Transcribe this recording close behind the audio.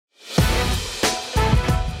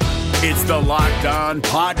It's the Locked On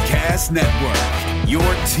Podcast Network, your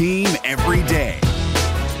team every day.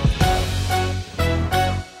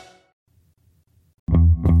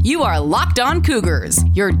 You are Locked On Cougars,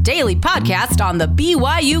 your daily podcast on the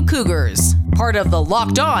BYU Cougars, part of the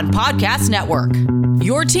Locked On Podcast Network,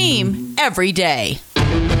 your team every day.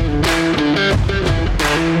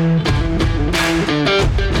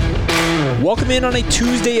 Welcome in on a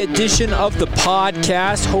Tuesday edition of the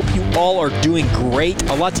podcast. Hope you all are doing great.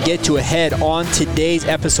 A lot to get to ahead on today's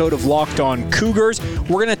episode of Locked On Cougars.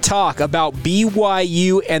 We're going to talk about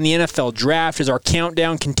BYU and the NFL Draft as our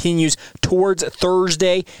countdown continues towards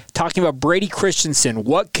Thursday. Talking about Brady Christensen.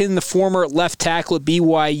 What can the former left tackle at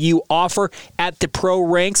BYU offer at the pro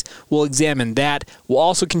ranks? We'll examine that. We'll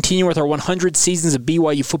also continue with our 100 Seasons of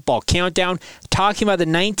BYU football countdown. Talking about the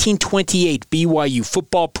 1928 BYU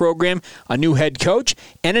football program, a new head coach,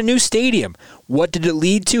 and a new stadium. What did it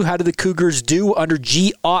lead to? How did the Cougars do under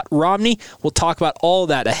G. Ott Romney? We'll talk about all of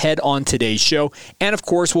that ahead on today's show. And, of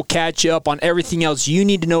course, we'll catch you up on everything else you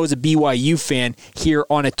need to know as a BYU fan here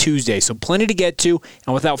on a Tuesday. So plenty to get to.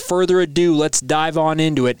 And without further ado, let's dive on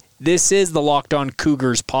into it. This is the Locked On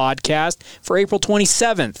Cougars podcast for April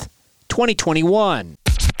 27th, 2021.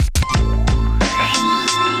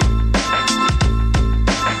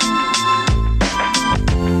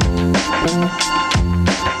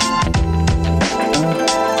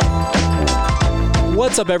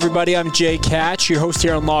 What's up, everybody? I'm Jay Catch, your host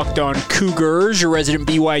here on Locked On Cougars, your resident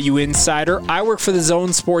BYU insider. I work for the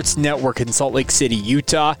Zone Sports Network in Salt Lake City,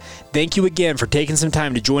 Utah. Thank you again for taking some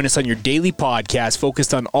time to join us on your daily podcast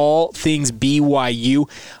focused on all things BYU.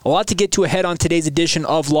 A lot to get to ahead on today's edition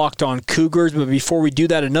of Locked On Cougars, but before we do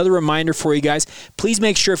that, another reminder for you guys. Please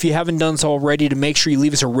make sure, if you haven't done so already, to make sure you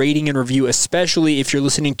leave us a rating and review, especially if you're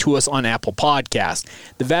listening to us on Apple Podcasts.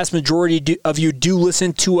 The vast majority of you do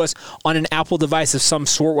listen to us on an Apple device of some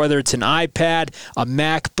sort, whether it's an iPad, a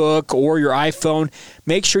MacBook, or your iPhone.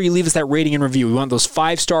 Make sure you leave us that rating and review. We want those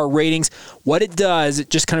 5-star ratings. What it does,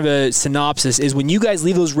 just kind of a synopsis, is when you guys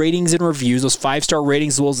leave those ratings and reviews, those 5-star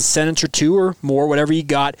ratings, as well as a sentence or two or more, whatever you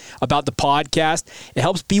got about the podcast, it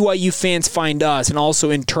helps BYU fans find us, and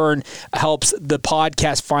also in turn helps the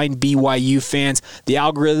podcast find BYU fans. The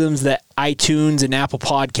algorithms that iTunes and Apple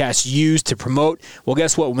Podcasts use to promote, well,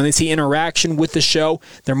 guess what? When they see interaction with the show,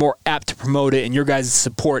 they're more apt to promote it, and your guys'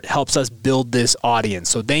 support helps us build this audience.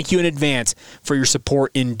 So thank you in advance for your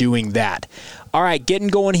support in doing that. All right, getting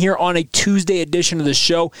going here on a Tuesday edition of the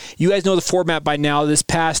show. You guys know the format by now. This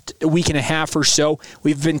past week and a half or so,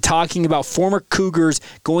 we've been talking about former Cougars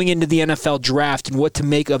going into the NFL Draft and what to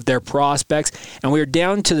make of their prospects. And we are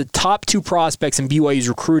down to the top two prospects in BYU's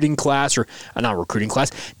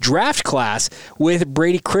draft class, with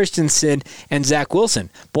Brady Christensen and Zach Wilson.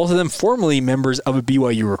 Both of them formerly members of a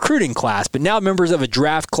BYU recruiting class, but now members of a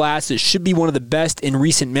draft class that should be one of the best in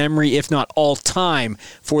recent memory, if not all time,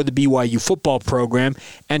 for the BYU football program.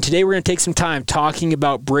 And today we're going to take some time talking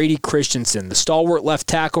about Brady Christensen, the stalwart left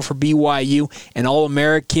tackle for BYU, an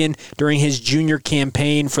All-American during his junior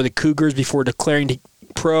campaign for the Cougars before declaring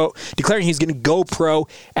he's going to go pro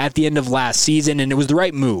at the end of last season, and it was the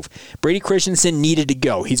right move. Brady Christensen needed to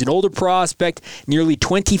go. He's an older prospect, nearly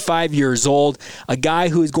 25 years old, a guy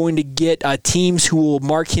who is going to get teams who will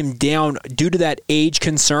mark him down due to that age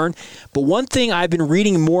concern. But one thing I've been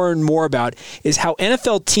reading more and more about is how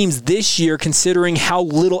NFL teams this year, considering how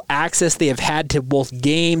little access they have had to both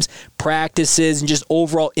games, practices, and just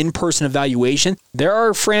overall in-person evaluation, there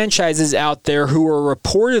are franchises out there who are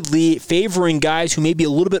reportedly favoring guys who may be a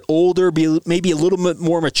little bit older, maybe a little bit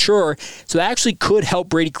more mature, so that actually could help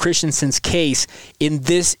Brady Christensen's case in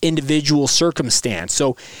this individual circumstance.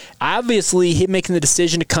 So obviously, him making the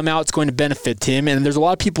decision to come out is going to benefit him, and there's a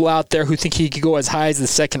lot of people out there who think he could go as high as the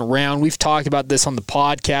second round. We've talked about this on the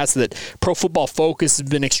podcast, that Pro Football Focus has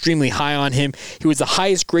been extremely high on him. He was the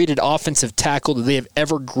highest graded offensive tackle that they have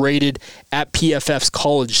ever graded at PFF's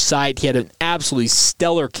college site. He had an absolutely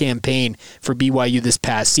stellar campaign for BYU this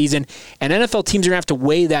past season, and NFL teams are going to have to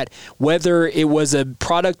weigh that, whether it was a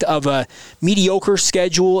product of a mediocre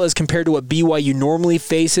schedule as compared to what BYU normally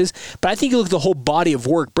faces. But I think you look at the whole body of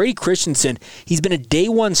work. Brady Christensen, he's been a day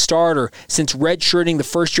one starter since redshirting the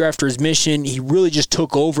first year after his mission. He really just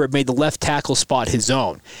took over and made the left tackle spot his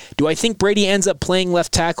own. Do I think Brady ends up playing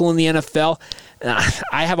left tackle in the NFL?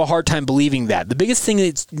 I have a hard time believing that. The biggest thing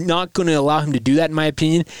that's not going to allow him to do that, in my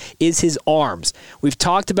opinion, is his arms. We've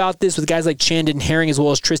talked about this with guys like Chandon Herring as well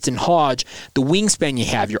as Tristan Hodge. The wingspan you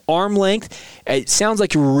have, your arm length, it sounds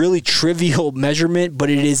like a really trivial measurement, but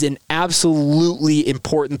it is an absolutely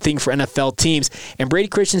important thing for NFL teams. And Brady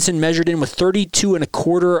Christensen measured in with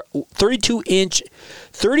 32-inch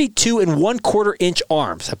 32 1/4 inch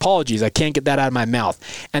arms. Apologies, I can't get that out of my mouth.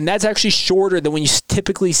 And that's actually shorter than when you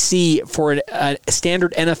typically see for a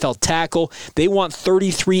standard NFL tackle. They want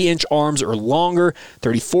 33-inch arms or longer,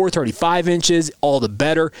 34, 35 inches, all the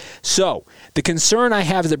better. So the concern I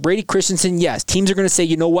have is that Brady Christensen, yes, teams are going to say,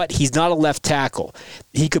 you know what, he's not a left tackle.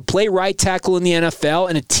 He could play right tackle in the NFL,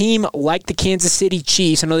 and a team like the Kansas City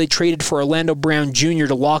Chiefs, I know they traded for Orlando Brown Jr.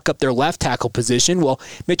 to lock up their left tackle position. Well,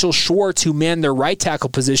 Mitchell Schwartz, who manned their right tackle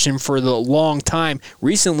position for the long time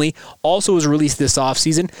recently, also was released this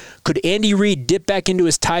offseason. Could Andy Reid dip back into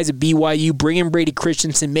his ties at BYU, bring in Brady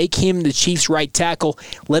Christensen, make him the Chiefs' right tackle,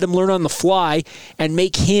 let him learn on the fly, and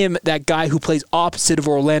make him that guy who plays opposite of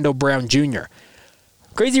Orlando Brown Jr.?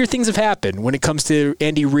 Crazier things have happened when it comes to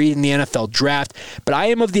Andy Reid in the NFL draft, but I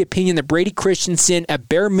am of the opinion that Brady Christensen, at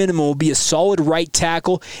bare minimum, will be a solid right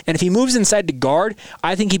tackle, and if he moves inside to guard,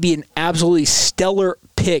 I think he'd be an absolutely stellar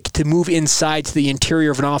pick to move inside to the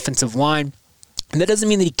interior of an offensive line. And that doesn't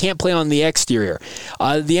mean that he can't play on the exterior.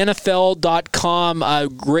 The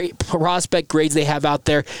NFL.com great prospect grades they have out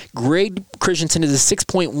there, grade Christensen is a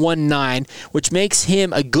 6.19, which makes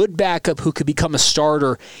him a good backup who could become a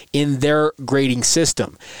starter in their grading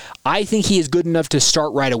system. I think he is good enough to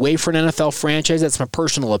start right away for an NFL franchise. That's my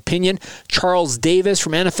personal opinion. Charles Davis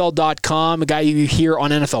from NFL.com, a guy you hear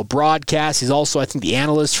on NFL broadcasts. He's also, I think, the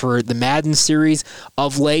analyst for the Madden series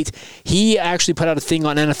of late. He actually put out a thing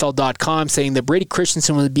on NFL.com saying that Brady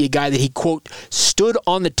Christensen would be a guy that he, quote, stood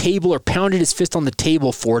on the table or pounded his fist on the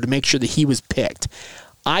table for to make sure that he was picked.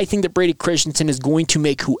 I think that Brady Christensen is going to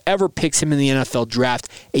make whoever picks him in the NFL draft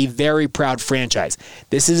a very proud franchise.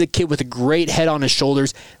 This is a kid with a great head on his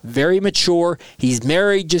shoulders, very mature. He's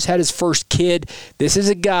married, just had his first kid. This is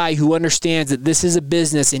a guy who understands that this is a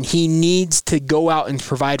business and he needs to go out and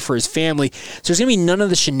provide for his family. So there's going to be none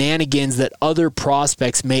of the shenanigans that other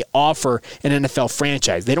prospects may offer an NFL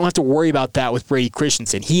franchise. They don't have to worry about that with Brady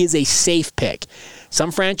Christensen. He is a safe pick.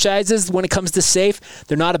 Some franchises, when it comes to safe,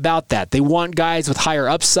 they're not about that. They want guys with higher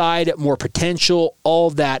upside, more potential, all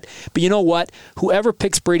of that. But you know what? Whoever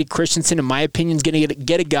picks Brady Christensen, in my opinion, is going to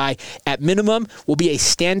get a guy, at minimum, will be a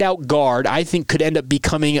standout guard. I think could end up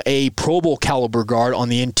becoming a Pro Bowl caliber guard on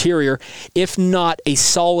the interior, if not a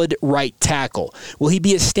solid right tackle. Will he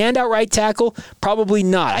be a standout right tackle? Probably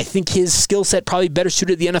not. I think his skill set probably better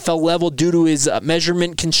suited at the NFL level due to his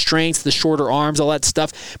measurement constraints, the shorter arms, all that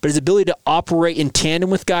stuff. But his ability to operate in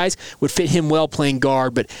tandem with guys would fit him well playing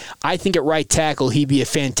guard, but I think at right tackle he'd be a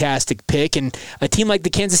fantastic pick, and a team like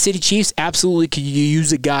the Kansas City Chiefs absolutely could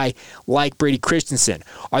use a guy like Brady Christensen.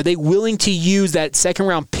 Are they willing to use that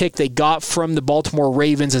second-round pick they got from the Baltimore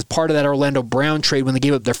Ravens as part of that Orlando Brown trade when they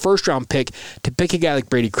gave up their first-round pick to pick a guy like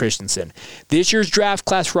Brady Christensen? This year's draft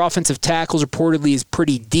class for offensive tackles reportedly is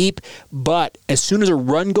pretty deep, but as soon as a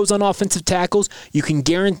run goes on offensive tackles, you can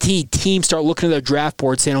guarantee teams start looking at their draft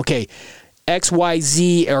board saying, okay, X, Y,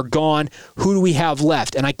 Z are gone. Who do we have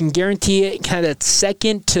left? And I can guarantee it, kind of that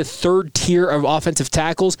second to third tier of offensive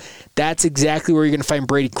tackles, that's exactly where you're going to find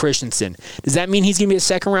Brady Christensen. Does that mean he's going to be a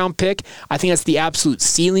second-round pick? I think that's the absolute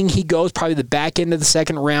ceiling he goes, probably the back end of the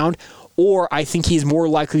second round. Or I think he's more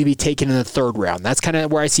likely to be taken in the third round. That's kind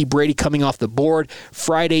of where I see Brady coming off the board.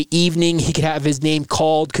 Friday evening, he could have his name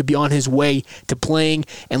called, could be on his way to playing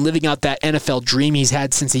and living out that NFL dream he's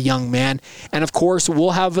had since a young man. And of course,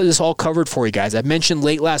 we'll have this all covered for you guys. I mentioned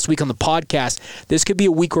late last week on the podcast, this could be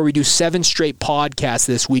a week where we do 7 straight podcasts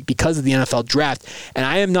this week because of the NFL draft. And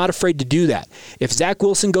I am not afraid to do that. If Zach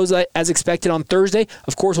Wilson goes as expected on Thursday,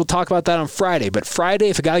 of course, we'll talk about that on Friday. But Friday,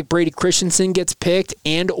 if a guy like Brady Christensen gets picked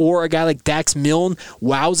and or a guy like Dax Milne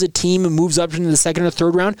wows a team and moves up into the second or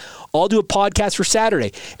third round, I'll do a podcast for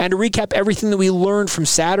Saturday. And to recap everything that we learned from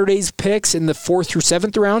Saturday's picks in the 4th through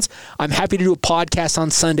 7th rounds, I'm happy to do a podcast on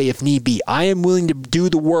Sunday if need be. I am willing to do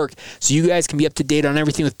the work so you guys can be up to date on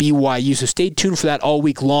everything with BYU. So stay tuned for that all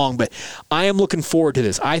week long. But I am looking forward to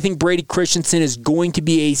this. I think Brady Christensen is going to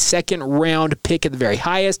be a second round pick at the very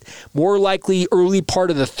highest, more likely early part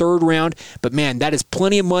of the third round. But man, that is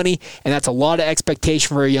plenty of money, and that's a lot of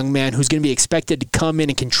expectation for a young man who's going to be expected to come in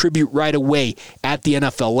and contribute right away at the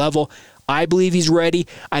NFL level. I believe he's ready.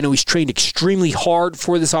 I know he's trained extremely hard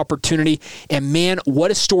for this opportunity. And man,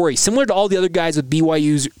 what a story. Similar to all the other guys with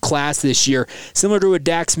BYU's class this year, similar to a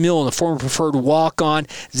Dax Milne, a former preferred walk-on,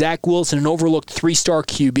 Zach Wilson, an overlooked 3-star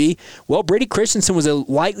QB. Well, Brady Christensen was a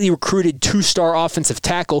lightly recruited 2-star offensive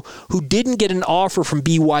tackle who didn't get an offer from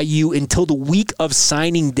BYU until the week of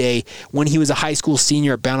signing day when he was a high school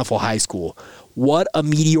senior at Bountiful High School. What a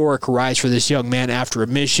meteoric rise for this young man after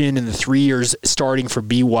admission in the 3 years starting for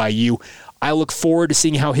BYU. I look forward to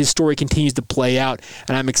seeing how his story continues to play out,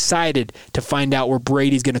 and I'm excited to find out where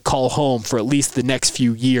Brady's going to call home for at least the next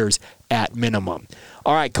few years at minimum.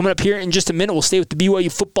 All right, coming up here in just a minute, we'll stay with the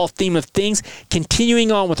BYU football theme of things,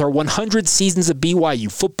 continuing on with our 100 seasons of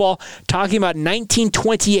BYU football, talking about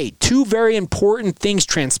 1928. Two very important things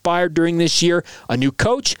transpired during this year, a new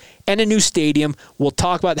coach and a new stadium. We'll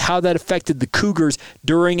talk about how that affected the Cougars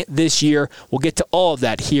during this year. We'll get to all of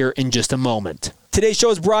that here in just a moment. Today's show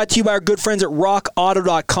is brought to you by our good friends at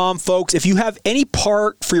rockauto.com, folks. If you have any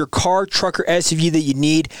part for your car, truck, or SUV that you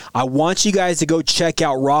need, I want you guys to go check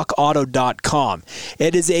out rockauto.com.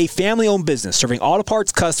 It is a family-owned business serving auto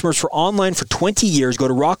parts customers for online for 20 years. Go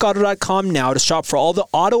to rockauto.com now to shop for all the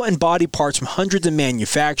auto and body parts from hundreds of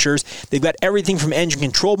manufacturers. They've got everything from engine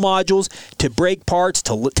control modules to brake parts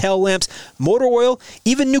to tail lamps, motor oil,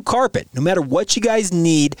 even new carpet. No matter what you guys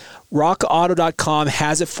need, rockauto.com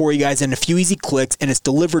has it for you guys in a few easy clicks, and it's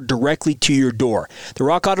delivered directly to your door. The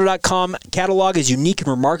rockauto.com catalog is unique and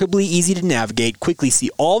remarkably easy to navigate. Quickly see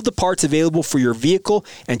all of the parts available for your vehicle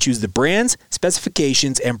and choose the brands,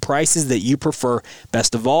 specifications, and prices that you prefer.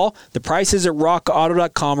 Best of all, the prices at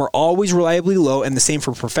rockauto.com are always reliably low, and the same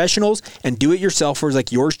for professionals and do-it-yourselfers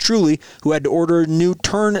like yours truly, who had to order a new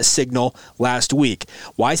turn signal last week.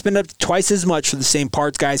 Why spend up to twice as much for the same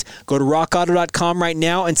parts, guys? Go to rockauto.com right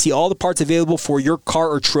now and see all the parts available for your car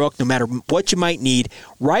or truck, no matter what you might need.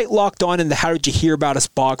 Right Locked On in the How Did You Hear About Us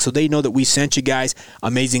box so they know that we sent you guys.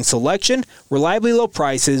 Amazing selection, reliably low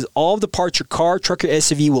prices, all of the parts your car, truck, or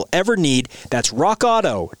SUV will ever need. That's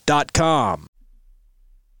rockauto.com.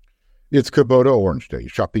 It's Kubota Orange Day.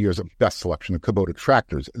 Shop the year's best selection of Kubota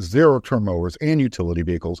tractors, zero-turn mowers, and utility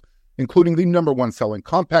vehicles, including the #1 selling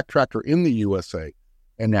compact tractor in the USA.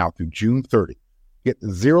 And now through June 30, get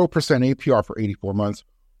 0% APR for 84 months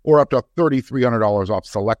or up to $3,300 off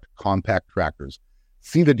select compact tractors.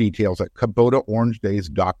 See the details at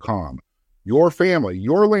KubotaOrangeDays.com. Your family,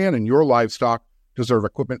 your land, and your livestock deserve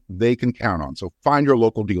equipment they can count on. So find your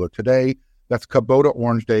local dealer today. That's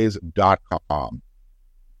KubotaOrangeDays.com.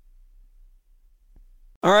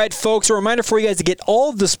 All right, folks, a reminder for you guys to get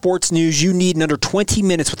all of the sports news you need in under 20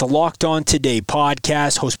 minutes with the Locked On Today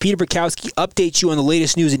podcast. Host Peter Bukowski updates you on the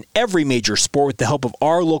latest news in every major sport with the help of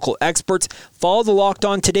our local experts. Follow the Locked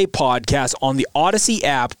On Today podcast on the Odyssey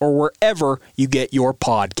app or wherever you get your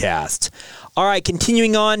podcasts. All right,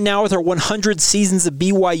 continuing on now with our 100 seasons of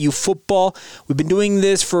BYU football. We've been doing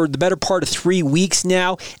this for the better part of 3 weeks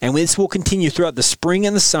now, and this will continue throughout the spring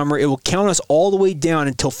and the summer. It will count us all the way down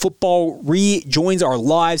until football rejoins our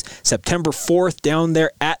lives September 4th down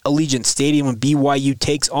there at Allegiant Stadium when BYU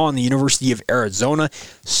takes on the University of Arizona.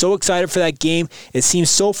 So excited for that game. It seems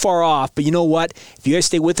so far off, but you know what? If you guys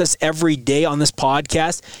stay with us every day on this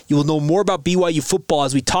podcast, you will know more about BYU football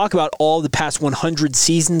as we talk about all the past 100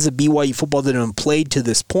 seasons of BYU football that have been played to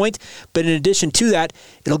this point. But in addition to that,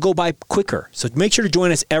 it'll go by quicker. So make sure to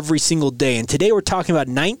join us every single day. And today we're talking about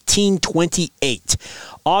 1928.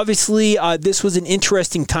 Obviously, this was an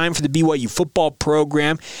interesting time for the BYU football program.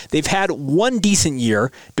 They've had one decent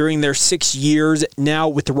year during their 6 years now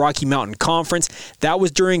with the Rocky Mountain Conference. That was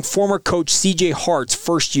during former coach C.J. Hart's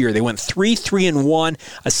first year. They went 3-1,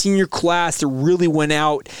 a senior class that really went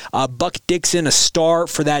out. Buck Dixon, a star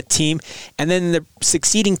for that team. And then the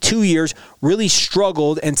succeeding 2 years really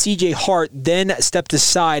struggled, and C.J. Hart then stepped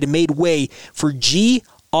aside and made way for G.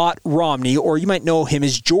 Ott Romney, or you might know him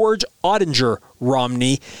as George Ottinger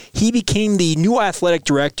Romney. He became the new athletic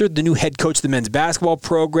director, the new head coach of the men's basketball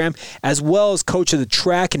program, as well as coach of the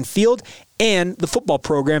track and field and the football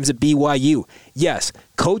programs at BYU. Yes,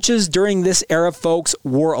 coaches during this era, folks,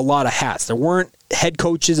 wore a lot of hats. There weren't head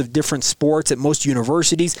coaches of different sports at most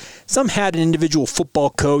universities. Some had an individual football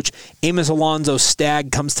coach. Amos Alonzo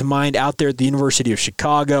Stagg comes to mind out there at the University of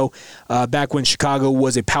Chicago, back when Chicago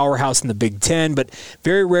was a powerhouse in the Big Ten, but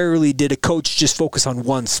very rarely did a coach just focus on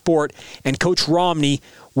one sport, and Coach Romney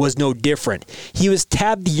was no different. He was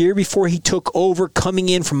tabbed the year before he took over, coming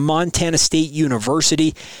in from Montana State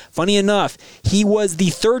University. Funny enough, he was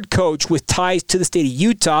the third coach with ties to the state of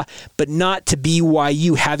Utah, but not to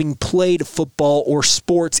BYU, having played football or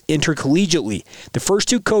sports intercollegiately. The first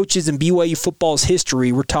two coaches in BYU football's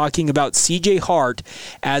history, we're talking about C.J. Hart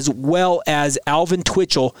as well as Alvin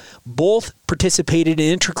Twitchell, both participated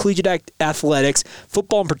in intercollegiate athletics,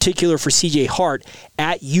 football in particular for C.J. Hart,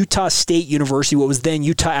 at Utah State University, what was then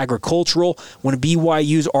Utah Agricultural, one of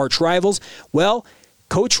BYU's arch rivals. Well,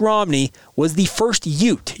 Coach Romney was the first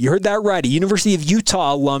Ute, you heard that right, a University of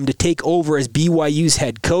Utah alum to take over as BYU's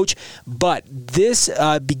head coach. But this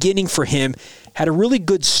beginning for him had a really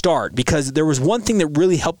good start because there was one thing that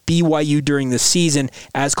really helped BYU during the season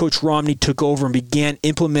as Coach Romney took over and began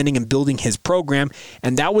implementing and building his program,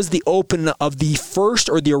 and that was the open of the first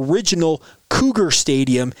or the original Cougar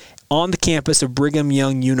Stadium on the campus of Brigham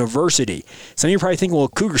Young University. Some of you are probably thinking, well,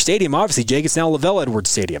 Cougar Stadium, obviously, Jake, it's now Lavelle Edwards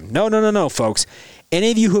Stadium. No, folks. Any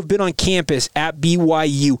of you who have been on campus at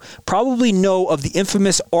BYU probably know of the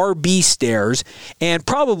infamous RB stairs and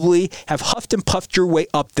probably have huffed and puffed your way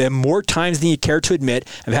up them more times than you care to admit.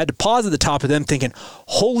 I've had to pause at the top of them thinking,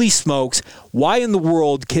 holy smokes, why in the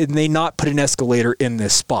world can they not put an escalator in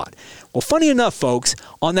this spot? Well, funny enough, folks,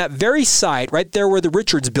 on that very site, right there where the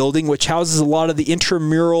Richards building, which houses a lot of the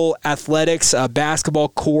intramural athletics, basketball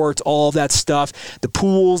courts, all of that stuff, the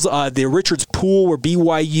pools, the Richards pool where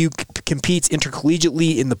BYU competes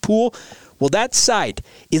intercollegiately in the pool. Well, that site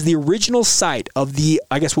is the original site of the,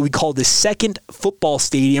 I guess what we call the second football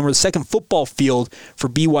stadium or the second football field for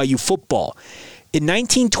BYU football. In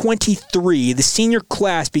 1923, the senior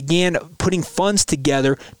class began putting funds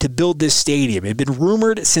together to build this stadium. It had been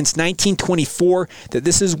rumored since 1924 that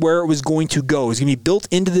this is where it was going to go. It was going to be built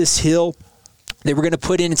into this hill. They were going to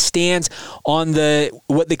put in stands on the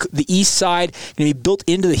east side, going to be built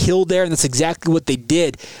into the hill there, and that's exactly what they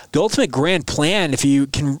did. The ultimate grand plan, if you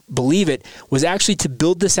can believe it, was actually to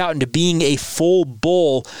build this out into being a full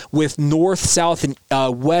bowl with north, south, and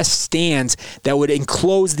west stands that would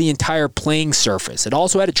enclose the entire playing surface. It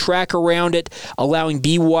also had a track around it, allowing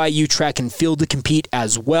BYU track and field to compete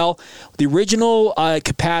as well. The original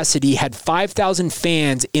capacity had 5,000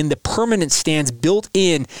 fans in the permanent stands built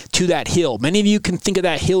in to that hill. Many of you can think of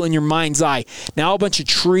that hill in your mind's eye. Now a bunch of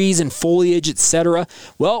trees and foliage, etc.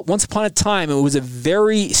 Well, once upon a time, it was a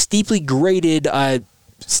very steeply graded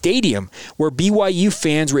stadium where BYU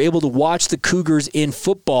fans were able to watch the Cougars in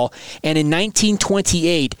football. And in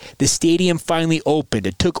 1928, the stadium finally opened.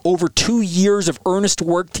 It took over 2 years of earnest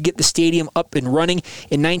work to get the stadium up and running.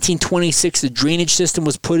 In 1926, the drainage system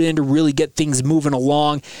was put in to really get things moving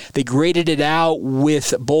along. They graded it out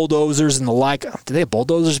with bulldozers and the like. Did they have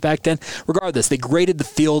bulldozers back then? Regardless, they graded the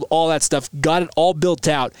field, all that stuff, got it all built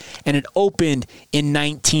out, and it opened in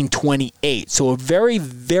 1928. So a very,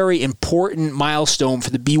 very important milestone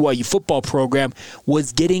for the BYU football program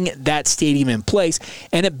was getting that stadium in place,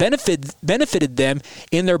 and it benefited them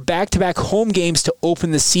in their back-to-back home games to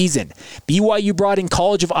open the season. BYU brought in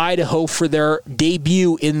College of Idaho for their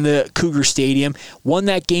debut in the Cougar Stadium, won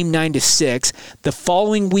that game 9-6. The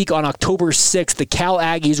following week on October 6th, the Cal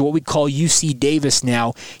Aggies, what we call UC Davis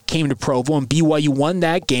now, came to Provo, and BYU won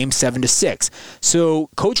that game 7-6. So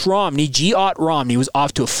Coach Romney, G-Ott Romney, was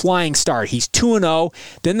off to a flying start. He's 2-0.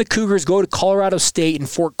 Then the Cougars go to Colorado State and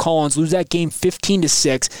Fort Collins, lose that game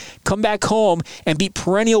 15-6, come back home and beat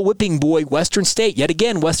perennial whipping boy Western State. Yet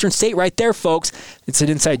again, Western State right there, folks. It's an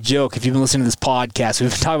inside joke. If you've been listening to this podcast, we've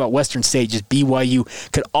been talking about Western State. Just BYU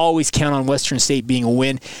could always count on Western State being a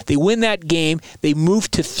win. They win that game. They move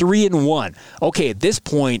to 3-1. Okay, at this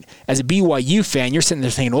point, as a BYU fan, you're sitting there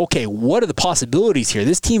saying, okay, what are the possibilities here?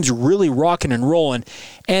 This team's really rocking and rolling.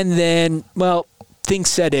 And then, well, things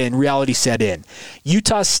set in, reality set in.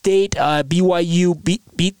 Utah State, BYU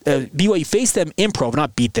BYU faced them in Provo,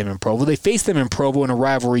 not beat them in Provo. They faced them in Provo in a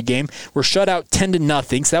rivalry game. Were shut out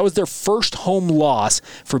 10-0. So that was their first home loss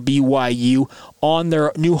for BYU on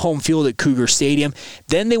their new home field at Cougar Stadium.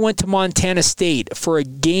 Then they went to Montana State for a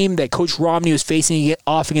game that Coach Romney was facing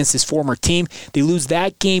off against his former team. They lose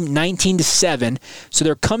that game 19-7. So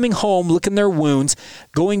they're coming home, licking their wounds,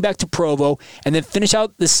 going back to Provo, and then finish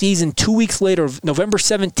out the season 2 weeks later, November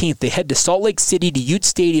 17th. They head to Salt Lake City to Ute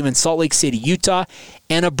Stadium in Salt Lake City, Utah,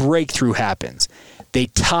 and a breakthrough happens. They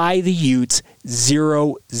tie the Utes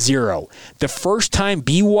 0-0. The first time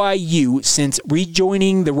BYU since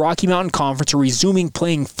rejoining the Rocky Mountain Conference or resuming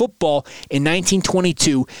playing football in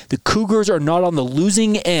 1922, the Cougars are not on the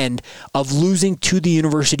losing end of losing to the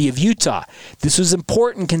University of Utah. This was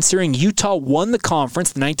important considering Utah won the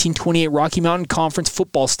conference, the 1928 Rocky Mountain Conference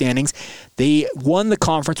football standings. They won the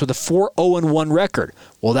conference with a 4-0-1 record.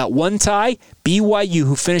 Well, that one tie, BYU,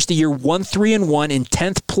 who finished the year 1-3-1 in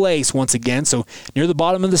 10th place once again, so near the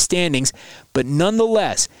bottom of the standings, but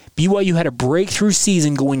nonetheless, BYU had a breakthrough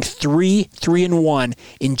season going 3-1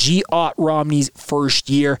 in G-Ott Romney's first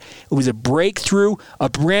year. It was a breakthrough, a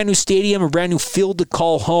brand new stadium, a brand new field to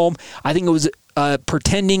call home. I think it was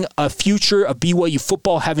pretending a future of BYU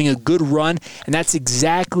football, having a good run, and that's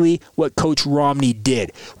exactly what Coach Romney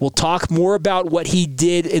did. We'll talk more about what he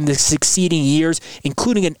did in the succeeding years,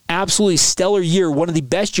 including an absolutely stellar year, one of the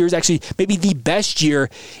best years, actually maybe the best year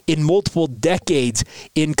in multiple decades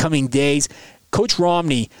in coming days. Coach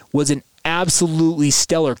Romney was an absolutely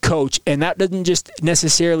stellar coach, and that doesn't just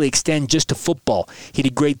necessarily extend just to football. He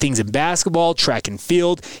did great things in basketball, track and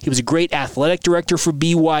field. He was a great athletic director for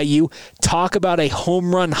BYU. Talk about a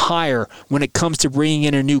home run hire when it comes to bringing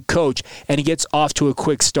in a new coach, and he gets off to a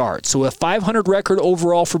quick start. So a 500 record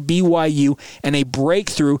overall for BYU and a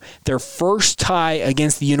breakthrough, their first tie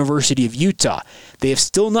against the University of Utah. They have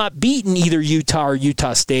still not beaten either Utah or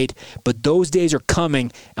Utah State, but those days are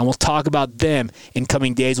coming, and we'll talk about them in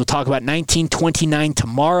coming days. We'll talk about 1929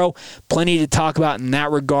 tomorrow. Plenty to talk about in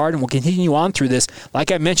that regard, and we'll continue on through this.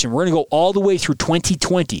 Like I mentioned, we're going to go all the way through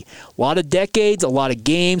 2020. A lot of decades, a lot of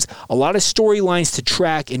games, a lot of storylines to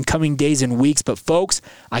track in coming days and weeks. But folks,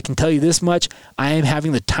 I can tell you this much. I am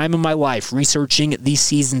having the time of my life researching these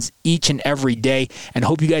seasons each and every day, and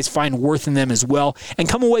hope you guys find worth in them as well, and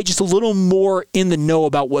come away just a little more in the know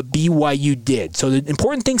about what BYU did. So the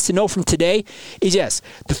important things to know from today is, yes,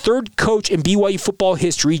 the third coach in BYU football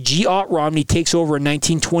history, G. Ott Romney, takes over in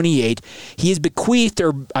 1928. He is bequeathed,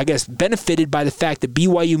 or I guess benefited by the fact that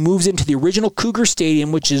BYU moves into the original Cougar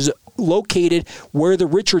Stadium, which is located where the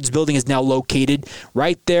Richards building is now located,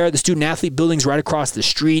 right there. The student athlete building's right across the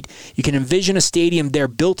street. You can envision a stadium there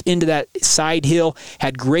built into that side hill,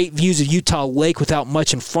 had great views of Utah Lake without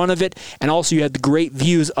much in front of it, and also you had the great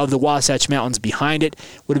views of the Wasatch Mountains behind it.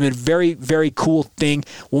 Would have been a very, very cool thing.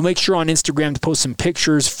 We'll make sure on Instagram to post some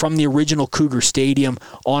pictures from the original Cougar Stadium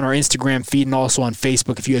on our Instagram feed and also on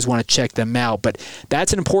Facebook if you guys want to check them out. But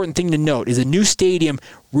that's an important thing to note, is a new stadium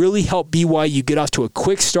really helped BYU get off to a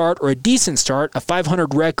quick start, or a decent start, a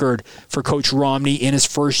 500 record for Coach Romney in his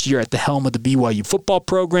first year at the helm of the BYU football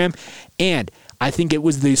program. And I think it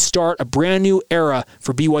was the start, a brand new era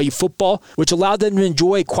for BYU football, which allowed them to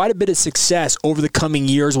enjoy quite a bit of success over the coming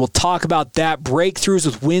years. We'll talk about that. Breakthroughs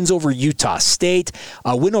with wins over Utah State.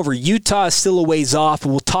 A win over Utah is still a ways off, but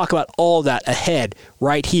we'll talk about all that ahead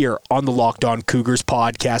right here on the Locked On Cougars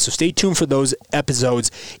podcast. So stay tuned for those episodes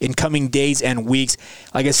in coming days and weeks.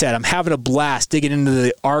 Like I said, I'm having a blast digging into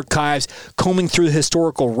the archives, combing through the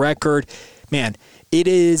historical record. Man, it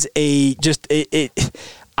is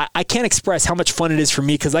I can't express how much fun it is for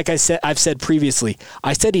me because, like I've said previously,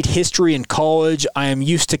 I studied history in college. I am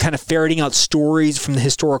used to kind of ferreting out stories from the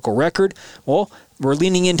historical record. Well, we're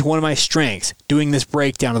leaning into one of my strengths, doing this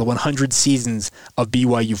breakdown of the 100 seasons of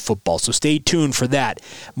BYU football. So stay tuned for that.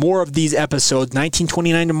 More of these episodes,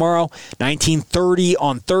 1929 tomorrow, 1930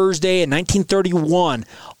 on Thursday, and 1931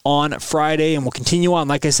 on Friday. And we'll continue on,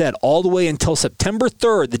 like I said, all the way until September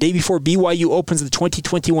 3rd, the day before BYU opens the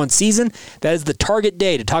 2021 season. That is the target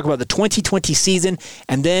day to talk about the 2020 season.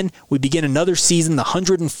 And then we begin another season, the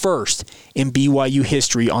 101st in BYU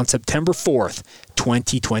history on September 4th,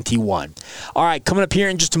 2021. All right, coming up here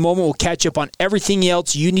in just a moment, we'll catch up on everything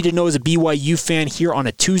else you need to know as a BYU fan here on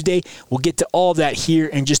a Tuesday. We'll get to all of that here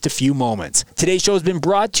in just a few moments. Today's show has been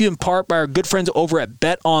brought to you in part by our good friends over at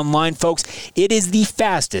Bet Online, folks. It is the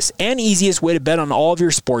fastest and easiest way to bet on all of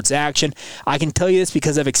your sports action. I can tell you this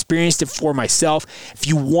because I've experienced it for myself. If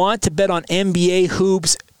you want to bet on NBA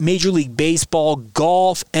hoops, Major League Baseball,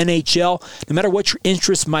 golf, NHL, no matter what your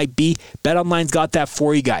interests might be, BetOnline's got that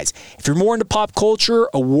for you guys. If you're more into pop culture,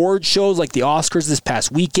 award shows like the Oscars this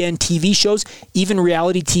past weekend, TV shows, even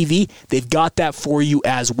reality TV, they've got that for you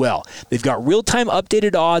as well. They've got real-time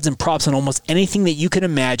updated odds and props on almost anything that you can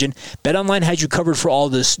imagine. BetOnline has you covered for all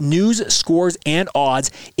this news, scores, and odds.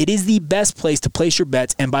 It is the best place to place your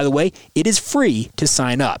bets, and by the way, it is free to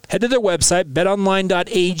sign up. Head to their website,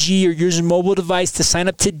 betonline.ag, or use your mobile device to sign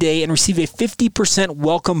up today and receive a 50%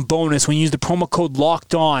 welcome bonus when you use the promo code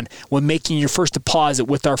LOCKEDON when making your first deposit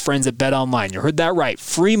with our friends at BetOnline. You heard that right.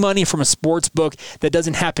 Free money from a sports book that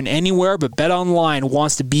doesn't happen anywhere, but BetOnline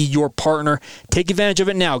wants to be your partner. Take advantage of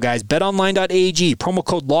it now, guys. BetOnline.ag, promo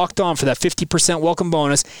code LOCKEDON for that 50% welcome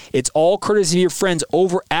bonus. It's all courtesy of your friends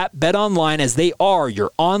over at BetOnline, as they are your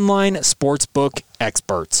online sportsbook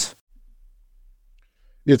experts.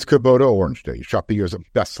 It's Kubota Orange Day. Shop the year's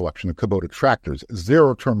best selection of Kubota tractors,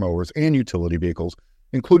 zero-turn mowers, and utility vehicles,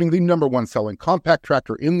 including the #1 selling compact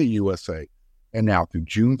tractor in the USA. And now through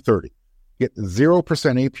June 30, get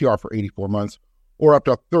 0% APR for 84 months or up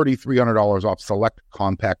to $3,300 off select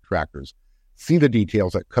compact tractors. See the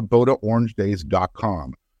details at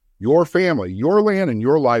KubotaOrangeDays.com. Your family, your land, and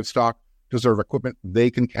your livestock deserve equipment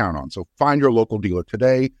they can count on. So find your local dealer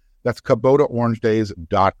today. That's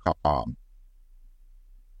KubotaOrangeDays.com.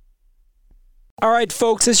 All right,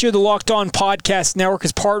 folks, this year the Locked On Podcast Network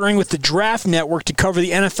is partnering with the Draft Network to cover the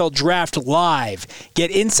NFL Draft live. Get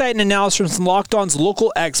insight and analysis from Locked On's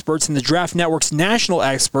local experts and the Draft Network's national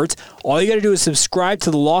experts. All you got to do is subscribe to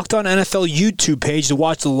the Locked On NFL YouTube page to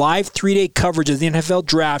watch the live 3-day coverage of the NFL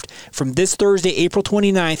Draft from this Thursday, April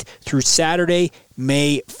 29th through Saturday,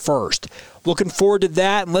 May 1st. Looking forward to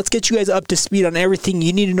that, and let's get you guys up to speed on everything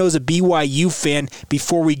you need to know as a BYU fan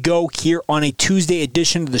before we go here on a Tuesday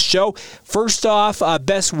edition of the show. First off,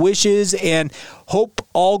 best wishes and hope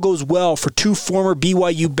all goes well for two former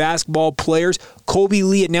BYU basketball players. Kolby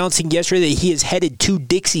Lee announcing yesterday that he is headed to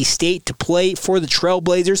Dixie State to play for the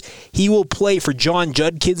Trailblazers. He will play for John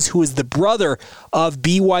Judkins, who is the brother of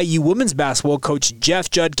BYU women's basketball coach Jeff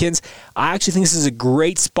Judkins. I actually think this is a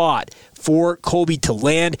great spot for Kolby to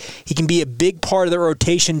land. He can be a big part of the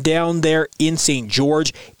rotation down there in St.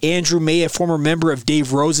 George. Andrew May, a former member of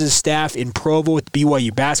Dave Rose's staff in Provo with the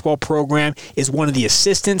BYU basketball program, is one of the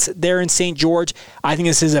assistants there in St. George. I think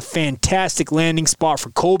this is a fantastic landing spot for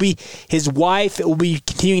Kolby. His wife will be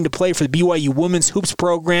continuing to play for the BYU women's hoops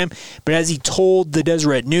program, but as he told the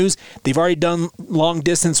Deseret News, they've already done long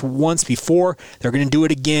distance once before. They're going to do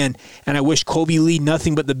it again, and I wish Kolby Lee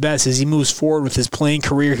nothing but the best as he moves forward with his playing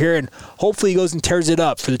career here, and hopefully he goes and tears it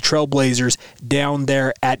up for the Trailblazers down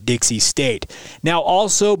there at Dixie State. Now,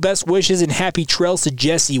 also, best wishes and happy trails to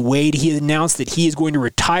Jesse Wade. He announced that he is going to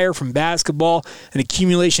retire from basketball. An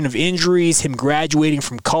accumulation of injuries, him graduating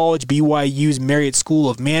from college, BYU's Marriott School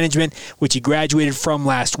of Management, which he graduated from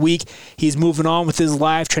last week. He's moving on with his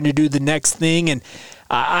life, trying to do the next thing, and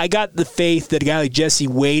I got the faith that a guy like Jesse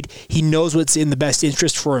Wade, he knows what's in the best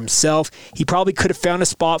interest for himself. He probably could have found a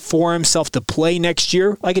spot for himself to play next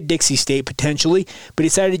year, like a Dixie State potentially, but he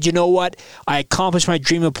decided, you know what, I accomplished my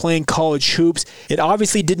dream of playing college hoops. It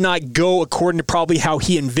obviously did not go according to probably how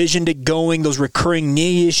he envisioned it going, those recurring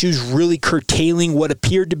knee issues really curtailing what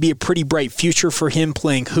appeared to be a pretty bright future for him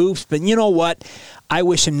playing hoops, but you know what? I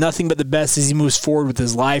wish him nothing but the best as he moves forward with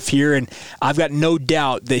his life here, and I've got no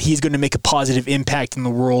doubt that he's going to make a positive impact in the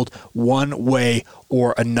world one way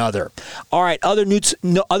or another. All right, other news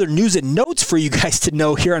and notes for you guys to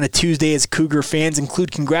know here on a Tuesday as Cougar fans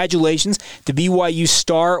include congratulations to BYU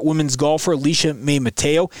star women's golfer Alicia May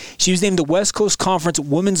Mateo. She was named the West Coast Conference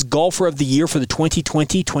Women's Golfer of the Year for the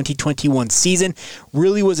 2020-2021 season.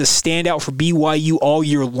 Really was a standout for BYU all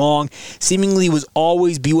year long. Seemingly was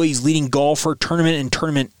always BYU's leading golfer, tournament in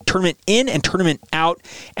and tournament out,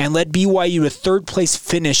 and led BYU to a third-place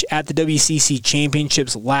finish at the WCC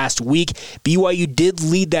Championships last week. BYU did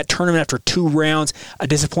lead that tournament after 2 rounds. A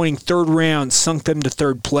disappointing third round sunk them to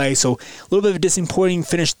third place, so a little bit of a disappointing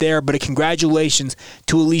finish there, but a congratulations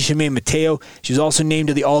to Alicia May Mateo. She was also named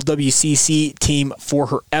to the All-WCC team for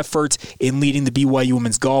her efforts in leading the BYU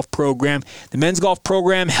women's golf program. The men's golf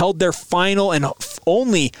program held their final and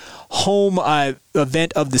only home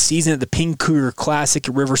event of the season at the Pink Cougar Classic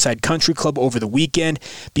at Riverside Country Club over the weekend.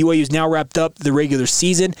 BYU's now wrapped up the regular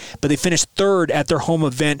season, but they finished third at their home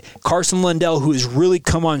event. Carson Lundell, who has really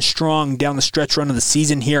come on strong down the stretch run of the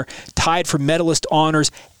season here, tied for medalist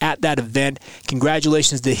honors at that event.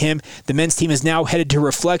 Congratulations to him. The men's team is now headed to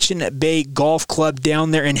Reflection Bay Golf Club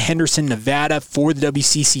down there in Henderson, Nevada for the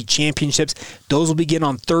WCC Championships. Those will begin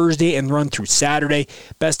on Thursday and run through Saturday.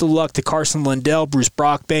 Best of luck to Carson Lundell, Bruce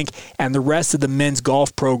Brockbank, and the rest of the men's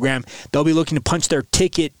golf program. They'll be looking to punch their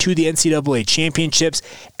ticket to the NCAA Championships.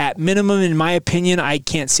 At minimum, in my opinion, I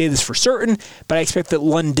can't say this for certain, but I expect that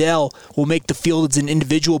Lundell will make the field as an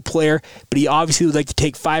individual player, but he obviously would like to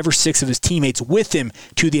take 5 or 6 of his teammates with him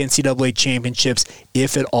to the NCAA Championships,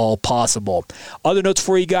 if at all possible. Other notes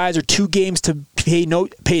for you guys are 2 games to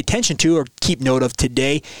pay attention to or keep note of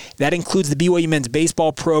today. That includes the BYU men's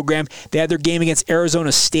baseball program. They had their game against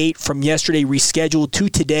Arizona State from yesterday rescheduled to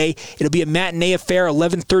today. It'll be a matinee affair,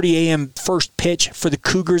 11:30 a.m. first pitch for the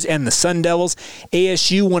Cougars and the Sun Devils.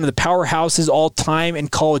 ASU, one of the powerhouses all-time in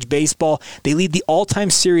college baseball. They lead the all-time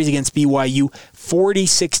series against BYU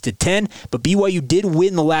 46-10, but BYU did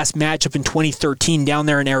win the last matchup in 2013 down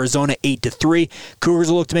there in Arizona 8-3. Cougars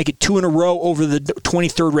will look to make it 2 in a row over the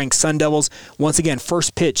 23rd ranked Sun Devils. Once again,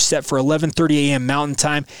 first pitch set for 11:30 a.m. Mountain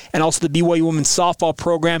Time, and also the BYU women's softball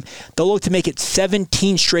program. They'll look to make it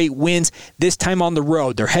 17 straight wins, this time on the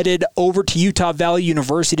road. They're headed over to Utah Valley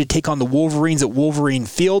University to take on the Wolverines at Wolverine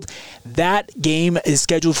Field. That game is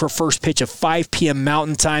scheduled for first pitch of 5 p.m.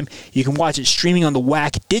 Mountain Time. You can watch it streaming on the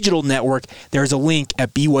WAC digital network. There's a link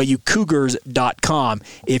at BYUCougars.com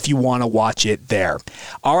if you want to watch it there.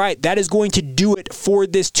 All right, that is going to do it for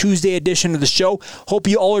this Tuesday edition of the show. Hope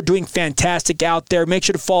you all are doing fantastic link out there. Make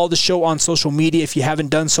sure to follow the show on social media if you haven't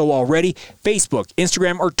done so already. Facebook,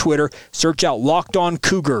 Instagram, or Twitter. Search out Locked On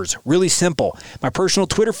Cougars. Really simple. My personal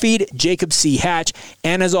Twitter feed, Jacob C. Hatch.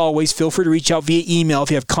 And as always, feel free to reach out via email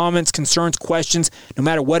if you have comments, concerns, questions, no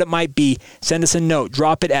matter what it might be. Send us a note.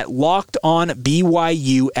 Drop it at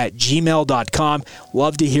lockedonbyu@gmail.com.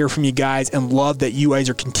 Love to hear from you guys and love that you guys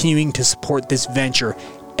are continuing to support this venture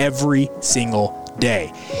every single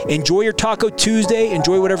day. Enjoy your Taco Tuesday.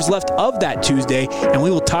 Enjoy whatever's left of that Tuesday. And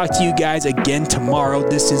we will talk to you guys again tomorrow.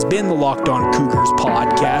 This has been the Locked On Cougars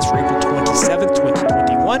podcast for April 27th,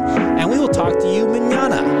 2021. And we will talk to you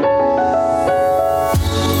mañana.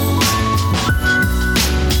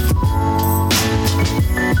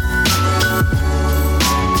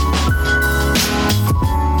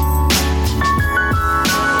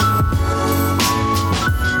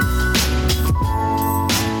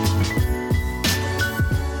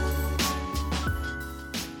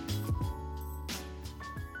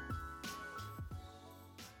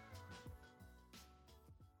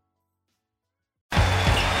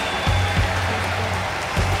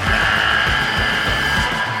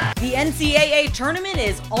 The NCAA tournament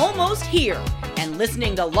is almost here, and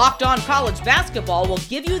listening to Locked On College Basketball will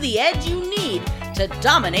give you the edge you need to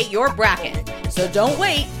dominate your bracket. So don't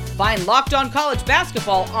wait. Find Locked On College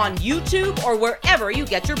Basketball on YouTube or wherever you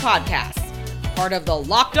get your podcasts. Part of the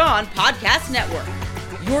Locked On Podcast Network.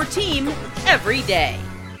 Your team every day.